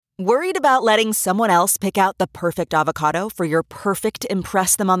Worried about letting someone else pick out the perfect avocado for your perfect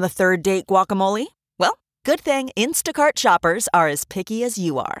impress them on the third date guacamole? Well, good thing Instacart shoppers are as picky as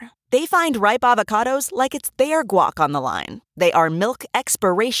you are. They find ripe avocados like it's their guac on the line. They are milk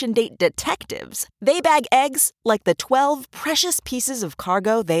expiration date detectives. They bag eggs like the 12 precious pieces of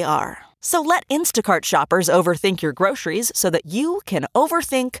cargo they are. So let Instacart shoppers overthink your groceries so that you can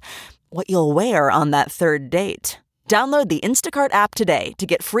overthink what you'll wear on that third date. Download the Instacart app today to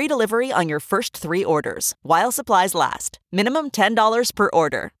get free delivery on your first 3 orders, while supplies last. Minimum $10 per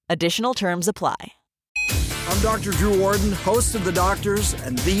order. Additional terms apply. I'm Dr. Drew Ordon, host of The Doctors,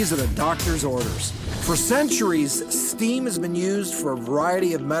 and these are the doctor's orders. For centuries, steam has been used for a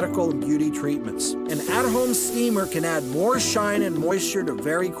variety of medical and beauty treatments. An at-home steamer can add more shine and moisture to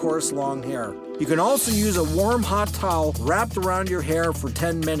very coarse long hair. You can also use a warm hot towel wrapped around your hair for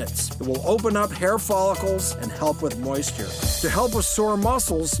 10 minutes. It will open up hair follicles and help with moisture. To help with sore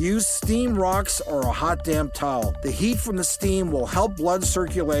muscles, use steam rocks or a hot damp towel. The heat from the steam will help blood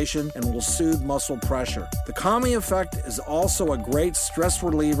circulation and will soothe muscle pressure. The calming effect is also a great stress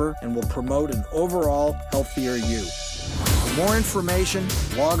reliever and will promote an overall healthier you. For more information,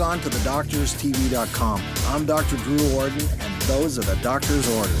 log on to thedoctorstv.com. I'm Dr. Drew Ordon, and those are the doctor's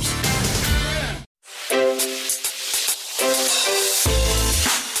orders.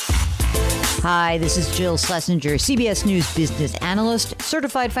 Hi, this is Jill Schlesinger, CBS News business analyst,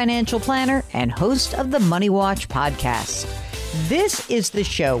 certified financial planner, and host of the Money Watch podcast. This is the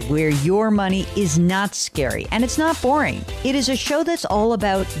show where your money is not scary and it's not boring. It is a show that's all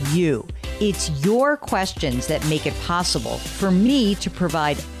about you. It's your questions that make it possible for me to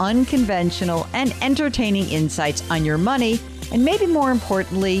provide unconventional and entertaining insights on your money, and maybe more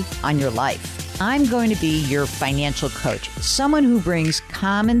importantly, on your life. I'm going to be your financial coach, someone who brings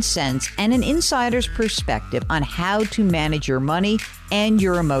common sense and an insider's perspective on how to manage your money and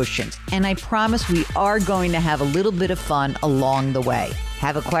your emotions. And I promise we are going to have a little bit of fun along the way.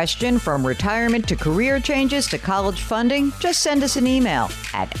 Have a question from retirement to career changes to college funding? Just send us an email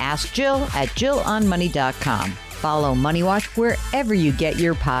at askjill@jillonmoney.com. Follow Money Watch wherever you get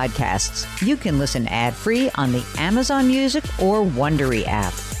your podcasts. You can listen ad-free on the Amazon Music or Wondery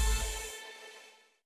app.